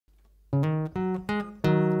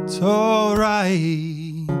It's alright.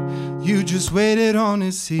 You just waited on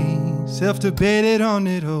it, see, self-debated on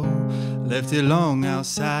it, oh, left it long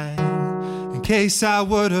outside, in case I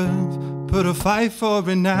would've put a fight for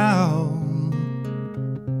it now.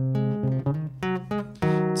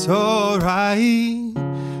 It's alright,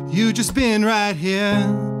 you just been right here,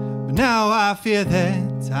 but now I fear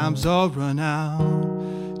that time's all run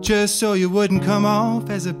out, just so you wouldn't come off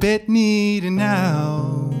as a bit needy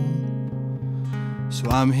now. So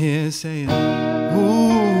I'm here saying,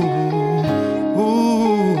 ooh,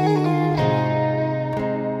 ooh.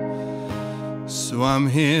 So I'm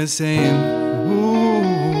here saying, ooh,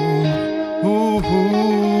 ooh,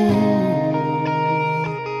 ooh.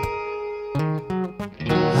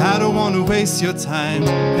 I don't want to waste your time,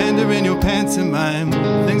 pandering your pantomime.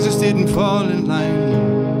 Things just didn't fall in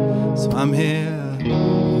line. So I'm here,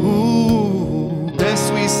 ooh.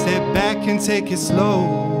 Best we step back and take it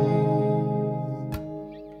slow.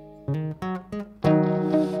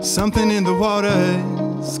 Something in the water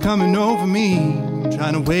is coming over me. I'm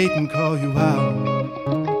trying to wait and call you out.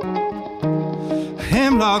 A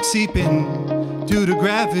hemlock seeping due to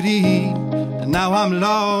gravity, and now I'm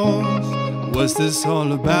lost. What's this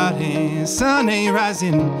all about? And sun ain't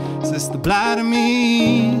rising. Is this the blight of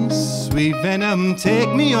me? Sweet venom,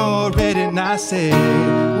 take me already. And I say,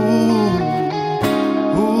 ooh,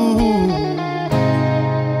 ooh.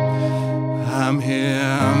 I'm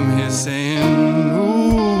here saying, ooh.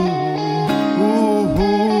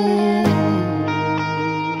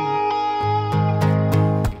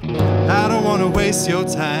 I don't wanna waste your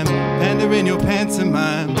time, pandering your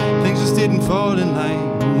pantomime. Things just didn't fall in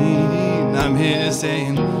line. I'm here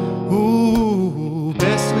saying, ooh,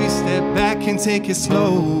 best we step back and take it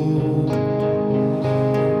slow.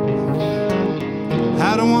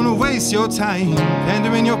 I don't wanna waste your time,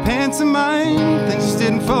 pandering your pantomime. Things just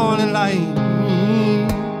didn't fall in line.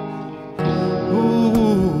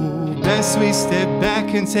 Ooh, best we step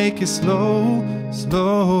back and take it slow,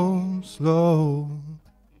 slow, slow.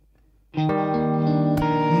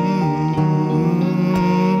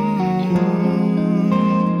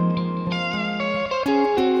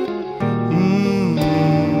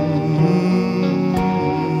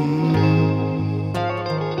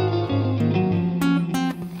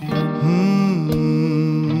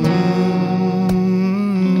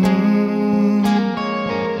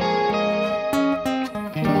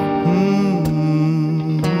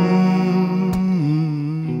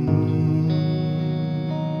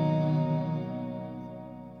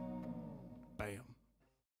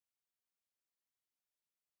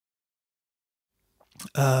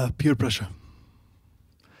 Peer pressure.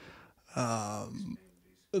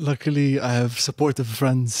 Luckily, I have supportive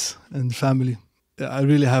friends and family. I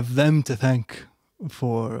really have them to thank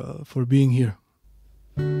for being here.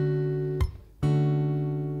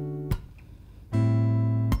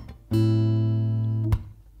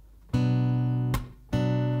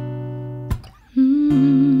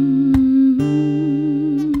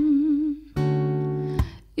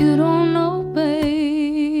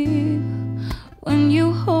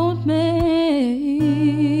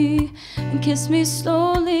 Kiss me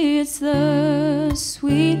slowly, it's the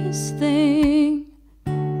sweetest thing.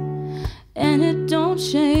 And it don't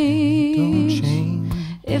change.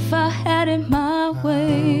 If I had it my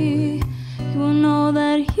way, you will know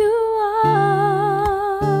that you are.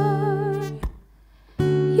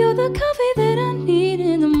 You're the coffee that I need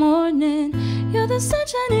in the morning. You're the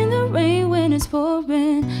sunshine in the rain when it's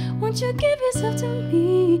pouring. Won't you give yourself to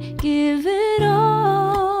me? Give it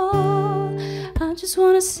all. I just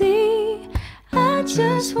wanna see. I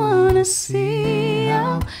just wanna see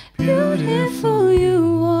how beautiful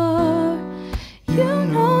you are. You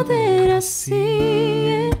know that I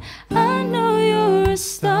see it. I know you're a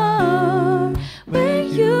star. Where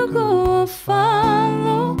you go, I'll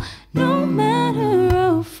follow, no matter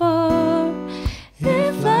how far.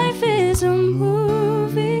 If life is a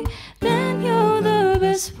movie, then you're the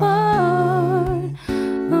best part.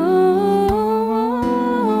 Oh,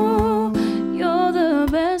 you're the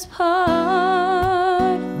best part.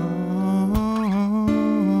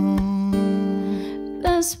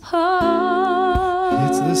 Part.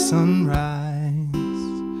 It's the sunrise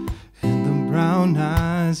and the brown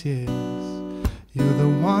eyes, yes. You're the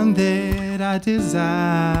one that I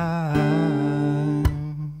desire.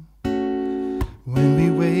 When we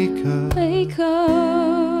wake up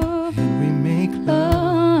and we make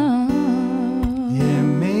love, yeah, it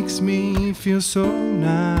makes me feel so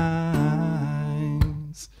nice.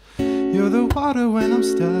 You're the water when I'm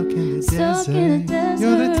stuck in the desert.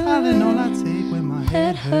 You're the Tylenol I take when my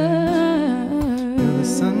head hurts. You're the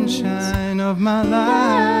sunshine of my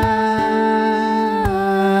life.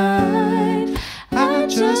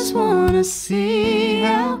 I see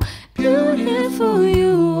how beautiful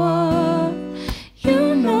you are.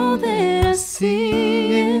 You know that I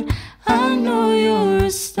see it. I know you're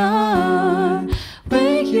a star.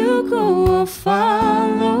 Where you go, I'll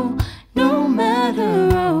follow, no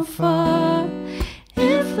matter how far.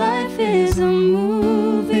 If life is a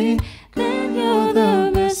movie, then you're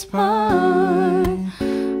the best part.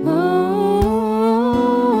 Oh,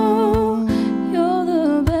 you're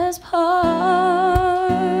the best part.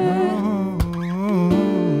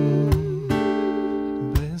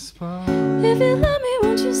 Best part. If you love me,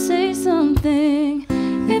 won't you say something?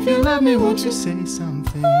 If you love me, won't you say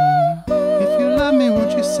something? If you love me,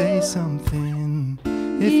 won't you say something?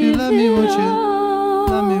 If you love me, won't you?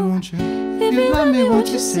 Love me, won't you? If you love me, won't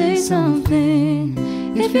you say something?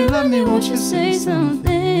 If you love me, won't you say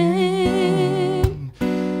something?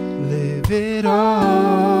 Live it all.